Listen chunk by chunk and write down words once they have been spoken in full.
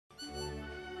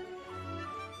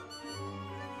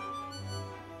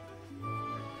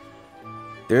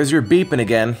There's your beeping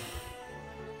again.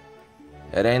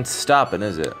 It ain't stopping,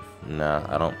 is it? Nah,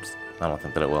 I don't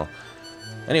think that it will.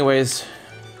 Anyways,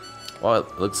 well,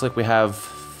 it looks like we have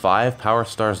 5 power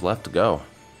stars left to go.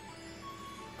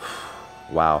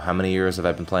 Wow, how many years have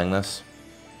I been playing this?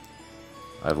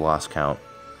 I've lost count.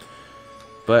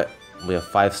 But we have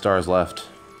 5 stars left.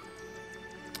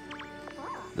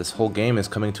 This whole game is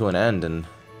coming to an end, and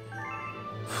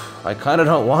I kind of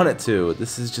don't want it to.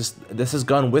 This has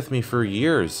gone with me for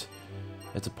years.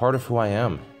 It's a part of who I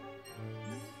am.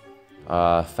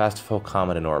 Fast foe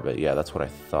comet in orbit. Yeah, that's what I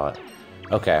thought.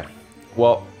 Okay.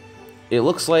 Well, it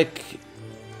looks like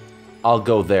I'll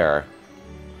go there.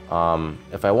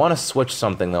 If I want to switch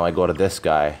something, though, I go to this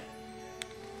guy.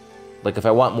 Like, if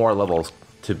I want more levels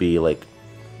to be, like...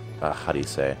 how do you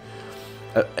say?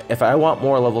 If I want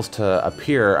more levels to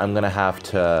appear, I'm gonna have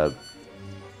to...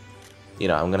 You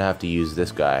know, I'm gonna have to use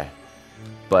this guy.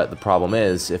 But the problem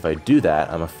is, if I do that,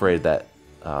 I'm afraid that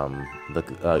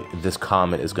this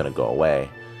comet is gonna go away.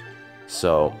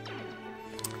 So,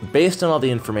 based on all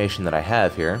the information that I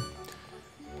have here,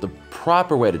 the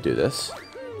proper way to do this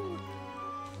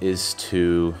is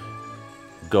to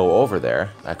go over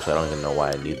there. Actually, I don't even know why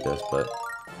I need this, but...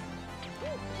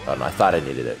 Oh no, I thought I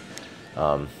needed it.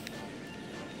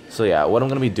 So yeah, what I'm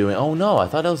gonna be doing... Oh no, I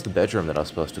thought that was the bedroom that I was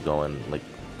supposed to go in. Like...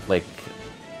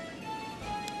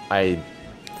 I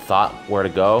thought where to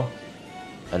go,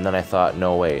 and then I thought,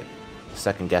 no wait,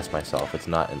 second guess myself. It's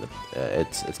not in the...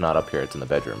 it's not up here. It's in the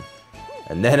bedroom,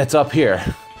 and then it's up here.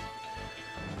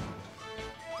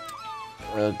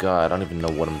 Oh god, I don't even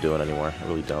know what I'm doing anymore. I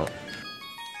really don't.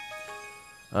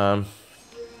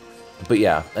 But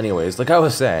yeah, anyways, like I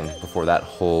was saying before that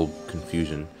whole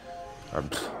confusion, or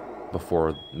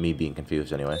before me being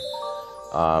confused anyway,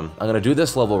 I'm gonna do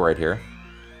this level right here,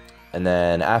 and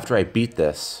then after I beat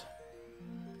this,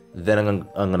 then I'm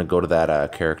gonna go to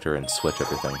that character and switch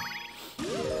everything.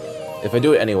 If I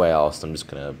do it anyway else, I'm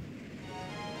gonna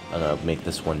make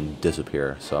this one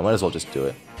disappear, so I might as well just do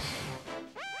it.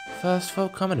 Fast foe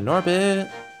comet in orbit!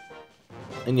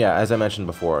 And yeah, as I mentioned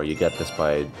before, you get this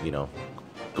by, you know,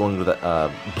 going to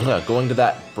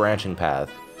that branching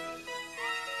path,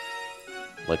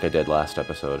 like I did last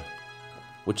episode,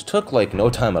 which took like no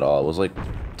time at all. It was like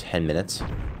 10 minutes.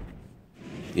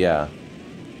 Yeah,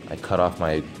 I cut off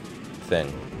my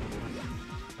thing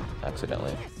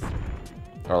accidentally,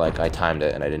 or like I timed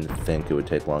it and I didn't think it would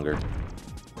take longer.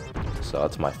 So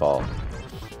that's my fault.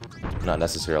 Not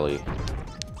necessarily.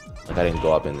 Like I didn't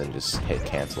go up and then just hit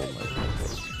cancel.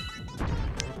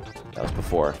 That was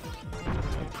before.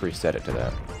 I preset it to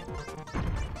that.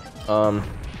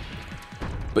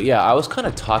 But yeah, I was kind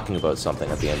of talking about something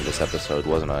at the end of this episode,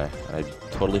 wasn't I? I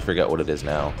totally forget what it is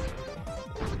now.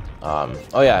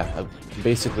 Oh yeah,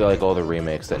 basically like all the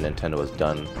remakes that Nintendo has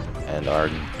done and are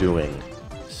doing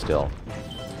still.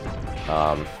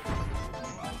 Oh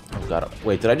god,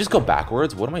 wait, did I just go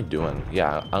backwards? What am I doing?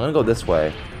 Yeah, I'm gonna go this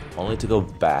way, only to go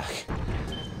back.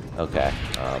 Okay,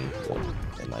 what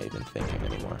am I even thinking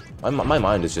anymore? My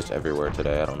mind is just everywhere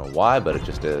today. I don't know why, but it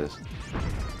just is. Is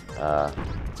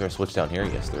there a switch down here?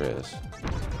 Yes, there is.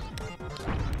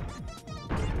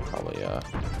 Probably, can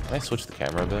I switch the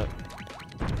camera a bit?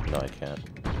 No, I can't.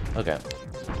 Okay.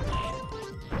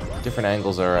 Different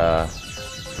angles are,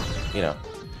 you know,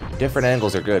 different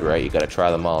angles are good, right? You gotta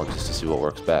try them all just to see what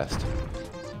works best.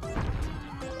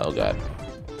 Oh god.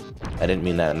 I didn't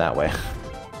mean that in that way.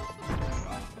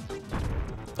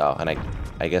 Oh, and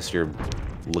I guess you're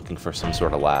looking for some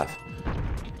sort of laugh.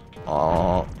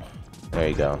 Oh, there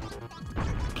you go.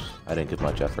 I didn't give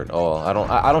much effort. Oh,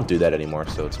 I don't do that anymore,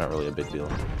 so it's not really a big deal.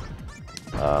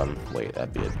 Wait,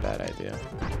 that'd be a bad idea.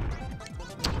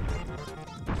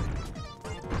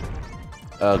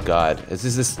 Oh god, this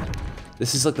is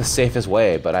like the safest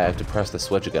way, but I have to press the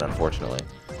switch again, unfortunately.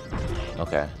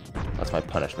 Okay, that's my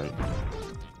punishment.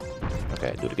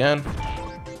 Okay, do it again.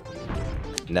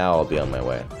 Now I'll be on my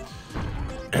way.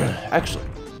 Actually,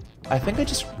 I think I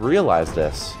just realized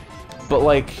this, but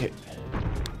like,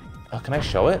 oh, can I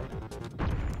show it?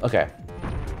 Okay,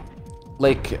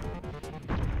 like,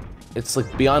 it's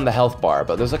like beyond the health bar,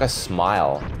 but there's like a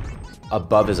smile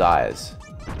above his eyes.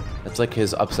 It's like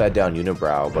his upside down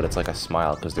unibrow, but it's like a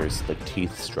smile because there's like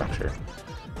teeth structure.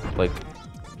 Like,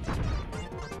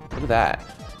 look at that.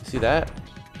 You see that?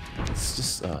 It's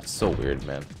just, oh, it's so weird,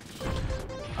 man.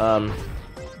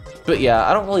 But yeah,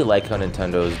 I don't really like how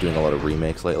Nintendo is doing a lot of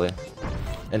remakes lately.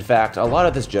 In fact, a lot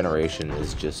of this generation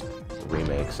is just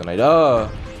remakes, and I don't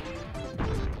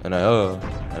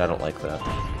like that.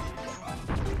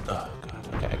 Oh god,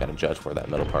 okay, I gotta judge where that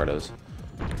middle part is.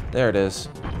 There it is.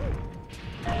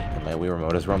 And my Wii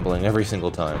remote is rumbling every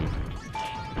single time.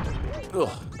 Ugh.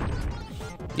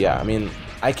 Yeah, I mean,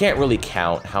 I can't really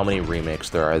count how many remakes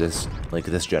there are this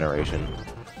generation.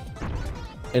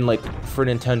 And like for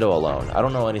Nintendo alone, I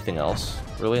don't know anything else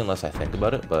really unless I think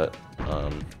about it, but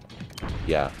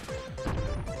yeah.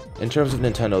 In terms of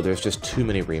Nintendo, there's just too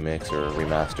many remakes or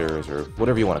remasters or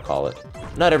whatever you want to call it.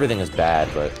 Not everything is bad,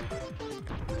 but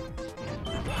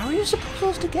how are you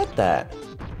supposed to get that?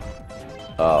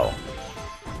 Oh.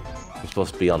 You're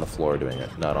supposed to be on the floor doing it,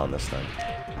 not on this thing.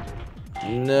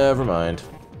 Never mind.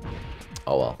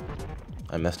 Oh well.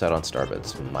 I missed out on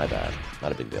Starbits. My bad.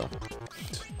 Not a big deal.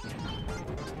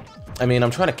 I mean,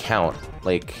 I'm trying to count,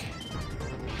 like...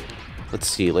 Let's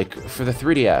see, like, for the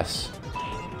 3DS...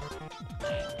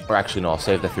 Or actually, no, I'll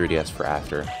save the 3DS for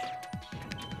after.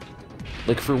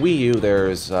 Like, for Wii U,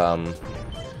 there's, The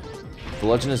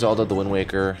Legend of Zelda, The Wind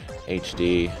Waker,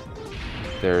 HD.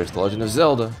 There's The Legend of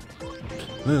Zelda.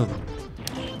 The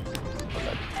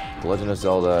Legend of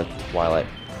Zelda, Twilight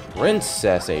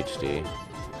Princess HD.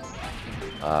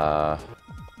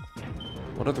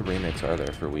 What other remakes are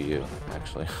there for Wii U,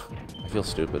 actually? I feel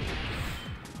stupid.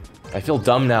 I feel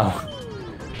dumb now.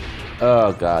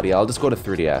 Oh god, yeah, I'll just go to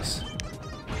 3DS.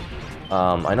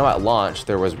 I know at launch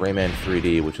there was Rayman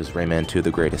 3D, which is Rayman 2: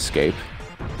 The Great Escape.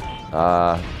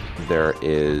 There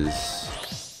is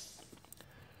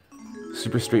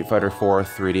Super Street Fighter 4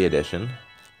 3D Edition.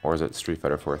 Or is it Street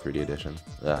Fighter 4 3D Edition?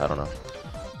 I don't know.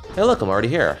 Hey look, I'm already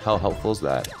here. How helpful is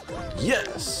that?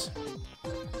 Yes!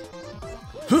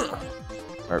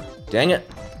 Or, dang it.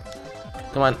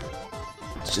 Come on.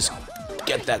 Let's just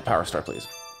get that Power Star, please.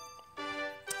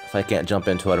 If I can't jump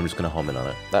into it, I'm just gonna home in on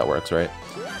it. That works, right?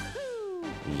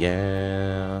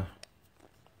 Yeah.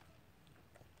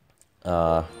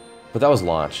 But that was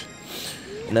launch.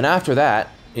 And then after that,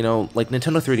 you know, like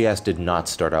Nintendo 3DS did not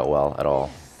start out well at all.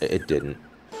 It didn't.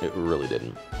 It really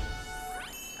didn't.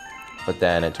 But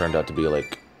then it turned out to be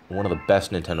like one of the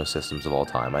best Nintendo systems of all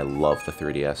time. I love the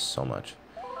 3DS so much.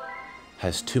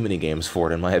 Has too many games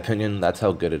for it, in my opinion. That's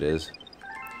how good it is.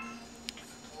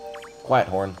 Quiet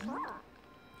horn.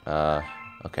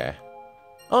 Okay.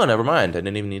 Oh, never mind. I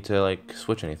didn't even need to, like,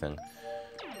 switch anything.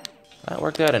 That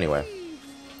worked out anyway.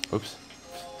 Oops.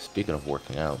 Speaking of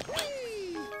working out.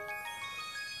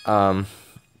 Nintendo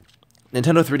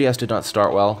 3DS did not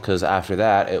start well, because after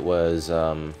that, it was,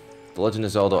 The Legend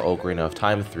of Zelda Ocarina of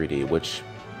Time 3D, which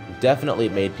definitely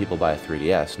made people buy a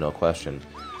 3DS, no question.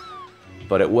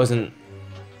 But it wasn't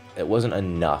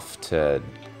enough to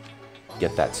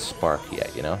get that spark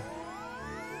yet, you know?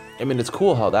 I mean, it's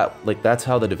cool how that, like, that's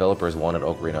how the developers wanted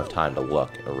Ocarina of Time to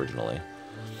look originally.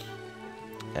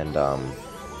 And,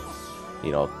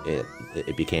 you know,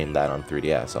 it became that on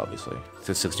 3DS, obviously.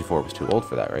 The 64 was too old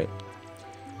for that, right?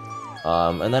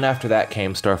 And then after that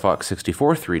came Star Fox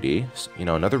 64 3D, you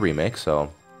know, another remake,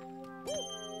 so...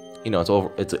 You know,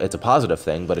 it's a positive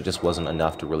thing, but it just wasn't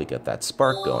enough to really get that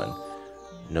spark going.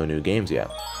 No new games yet.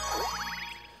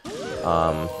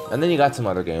 And then you got some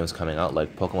other games coming out,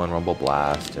 like Pokemon Rumble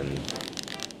Blast, and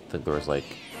I think there was, like...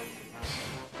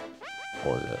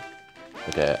 What was it?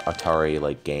 Like a Atari,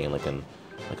 like, game, like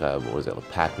a, what was it, like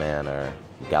Pac-Man or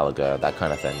Galaga, that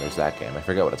kind of thing. There's that game. I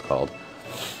forget what it's called.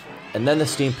 And then the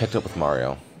Steam picked up with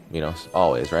Mario. You know,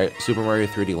 always, right? Super Mario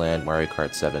 3D Land, Mario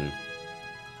Kart 7.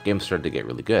 Games started to get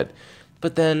really good.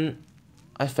 But then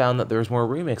I found that there was more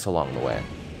remakes along the way.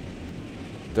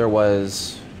 There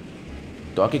was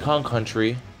Donkey Kong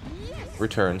Country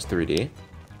Returns 3D.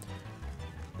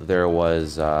 There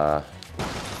was,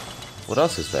 what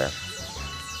else is there?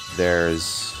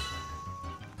 There's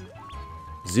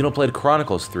Xenoblade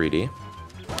Chronicles 3D.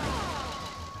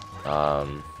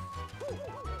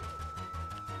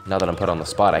 Now that I'm put on the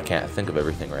spot, I can't think of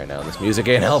everything right now. This music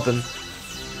ain't helping.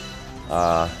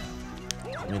 I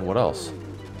mean, what else?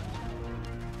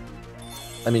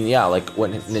 I mean, yeah, like,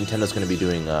 what Nintendo's gonna be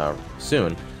doing,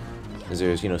 soon is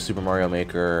there's, you know, Super Mario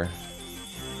Maker.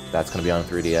 That's gonna be on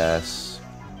 3DS.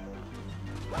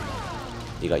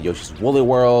 You got Yoshi's Woolly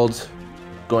World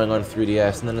going on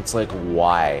 3DS, and then it's like,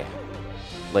 why?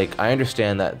 Like, I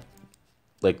understand that,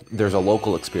 like, there's a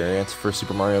local experience for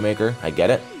Super Mario Maker. I get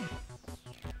it.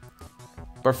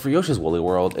 But for Yoshi's Woolly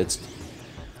World, it's...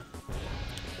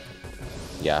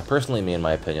 Yeah, personally, me, in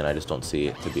my opinion, I just don't see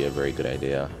it to be a very good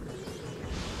idea.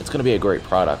 It's going to be a great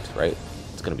product, right?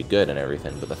 It's going to be good and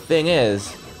everything. But the thing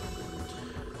is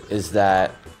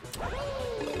that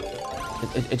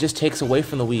it just takes away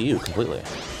from the Wii U completely.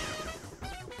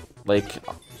 Like,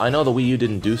 I know the Wii U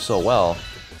didn't do so well.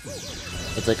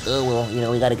 It's like, oh, well, you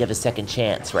know, we got to give a second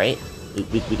chance, right?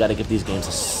 We got to give these games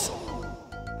a...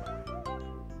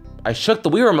 I shook the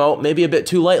Wii remote maybe a bit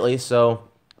too lightly, so...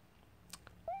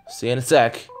 See you in a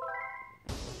sec.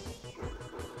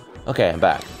 Okay, I'm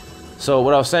back. So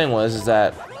what I was saying is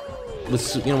that with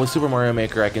Super Mario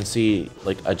Maker, I can see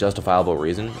like a justifiable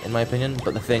reason, in my opinion.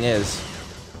 But the thing is,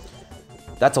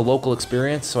 that's a local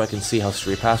experience, so I can see how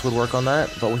Street Pass would work on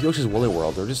that. But with Yoshi's Woolly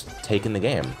World, they're just taking the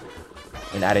game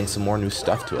and adding some more new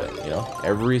stuff to it. You know,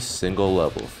 every single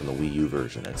level from the Wii U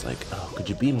version. It's like, oh, could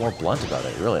you be more blunt about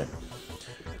it, really?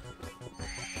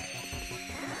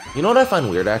 You know what I find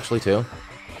weird, actually, too?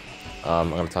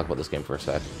 I'm gonna talk about this game for a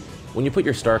sec. When you put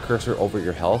your star cursor over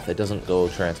your health, it doesn't go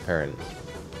transparent.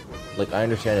 Like, I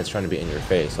understand it's trying to be in your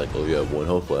face, like, oh, you have 1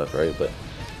 health left, right? But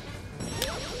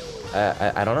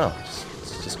I don't know.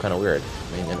 It's just kind of weird.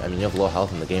 I mean, you have low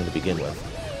health in the game to begin with.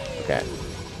 Okay,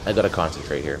 I gotta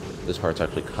concentrate here. This part's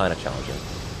actually kind of challenging.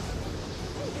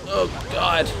 Oh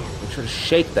God! Make sure to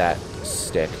shake that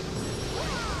stick.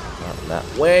 Not in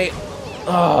that way.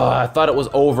 Oh, I thought it was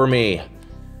over me.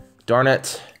 Darn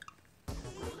it.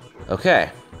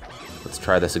 Okay. Let's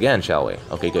try this again, shall we?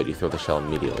 Okay, good. You throw the shell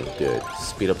immediately. Good.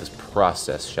 Speed up this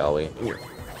process, shall we? In your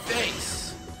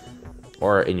face!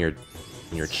 Or in your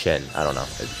chin. I don't know.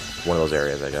 It's one of those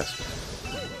areas, I guess.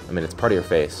 I mean, it's part of your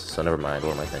face, so never mind.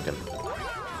 What am I thinking?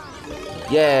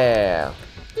 Yeah!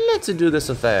 Let's do this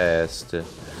fast.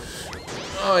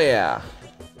 Oh, yeah.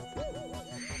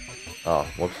 Oh,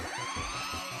 whoops.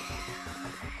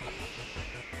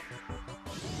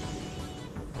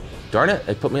 Darn it,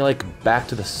 it put me, like, back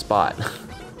to the spot.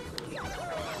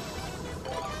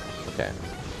 Okay.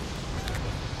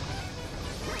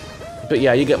 But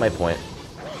yeah, you get my point.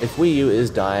 If Wii U is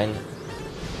dying,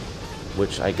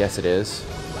 which I guess it is,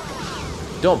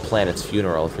 don't plan its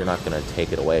funeral if you're not gonna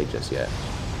take it away just yet.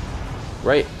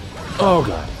 Right? Oh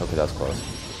god. Okay, that was close.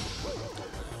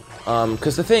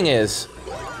 Because the thing is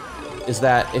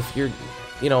that if you're,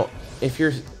 if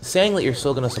you're saying that you're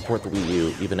still gonna support the Wii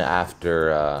U even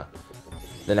after,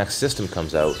 the next system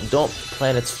comes out, don't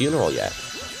plan its funeral yet.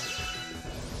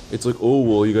 It's like, oh,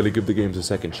 well, you gotta give the games a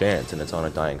second chance, and it's on a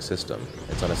dying system.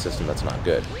 It's on a system that's not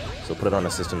good. So put it on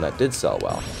a system that did sell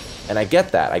well. And I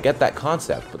get that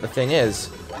concept, but the thing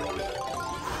is...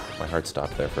 My heart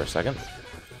stopped there for a second.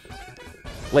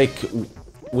 Like,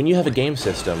 when you have a game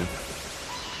system,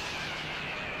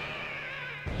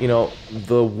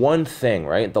 the one thing,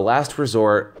 right? The last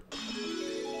resort...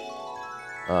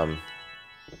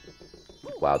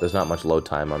 Wow, there's not much load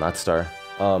time on that star.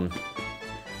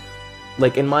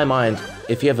 Like, in my mind,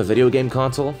 if you have a video game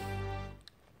console,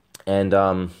 and,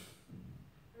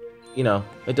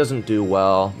 it doesn't do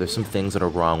well, there's some things that are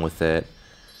wrong with it,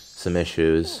 some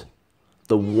issues,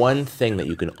 the one thing that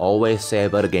you can always say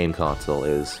about a game console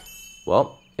is,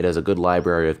 well, it has a good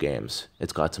library of games.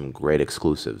 It's got some great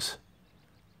exclusives.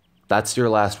 That's your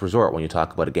last resort when you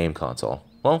talk about a game console.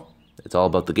 Well, it's all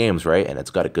about the games, right? And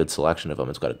it's got a good selection of them.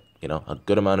 It's got a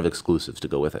good amount of exclusives to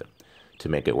go with it, to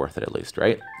make it worth it at least,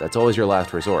 right? That's always your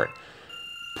last resort.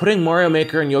 Putting Mario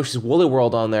Maker and Yoshi's Woolly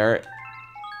World on there,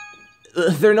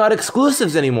 they're not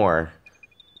exclusives anymore.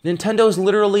 Nintendo's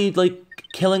literally, like,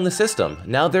 killing the system.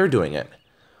 Now they're doing it.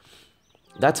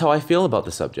 That's how I feel about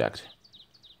the subject.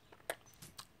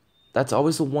 That's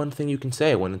always the one thing you can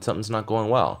say when something's not going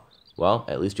well. Well,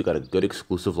 at least you got a good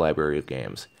exclusive library of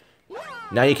games.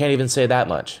 Now you can't even say that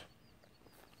much.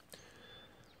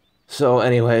 So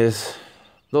anyways,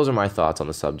 those are my thoughts on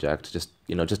the subject. Just,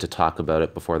 just to talk about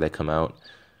it before they come out.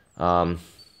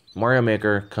 Mario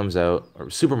Maker comes out, or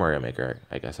Super Mario Maker,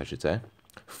 I guess I should say,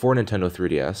 for Nintendo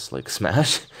 3DS, like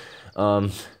Smash.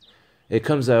 It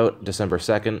comes out December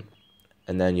 2nd,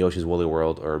 and then Yoshi's Woolly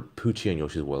World, or Poochie and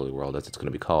Yoshi's Woolly World, as it's going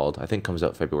to be called, I think comes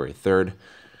out February 3rd.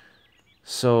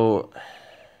 So,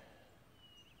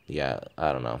 yeah,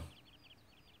 I don't know.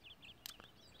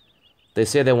 They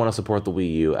say they want to support the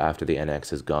Wii U after the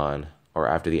NX is gone, or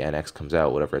after the NX comes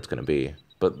out, whatever it's going to be.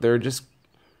 But they're just...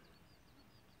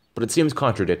 But it seems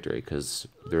contradictory, because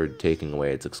they're taking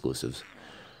away its exclusives.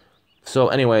 So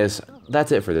anyways,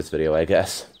 that's it for this video, I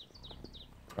guess.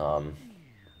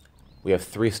 We have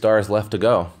 3 stars left to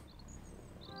go.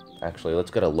 Actually,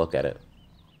 let's get a look at it.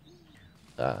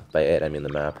 By it, I mean the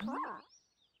map.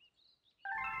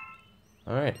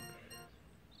 Alright.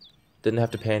 Didn't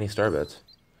have to pay any star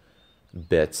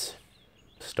bits.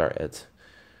 Star hits.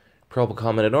 Probable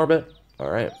comet in orbit.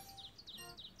 Alright.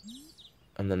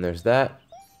 And then there's that.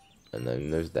 And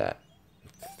then there's that.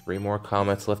 3 more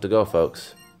comets left to go,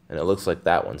 folks. And it looks like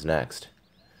that one's next.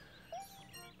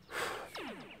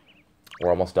 We're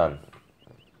almost done.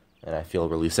 And I feel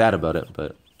really sad about it,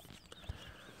 but...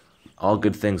 all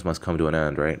good things must come to an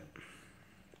end, right?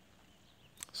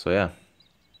 So yeah.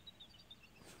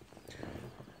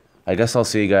 I guess I'll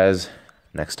see you guys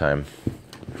next time.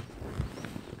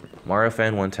 Mario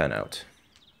Fan 110 out.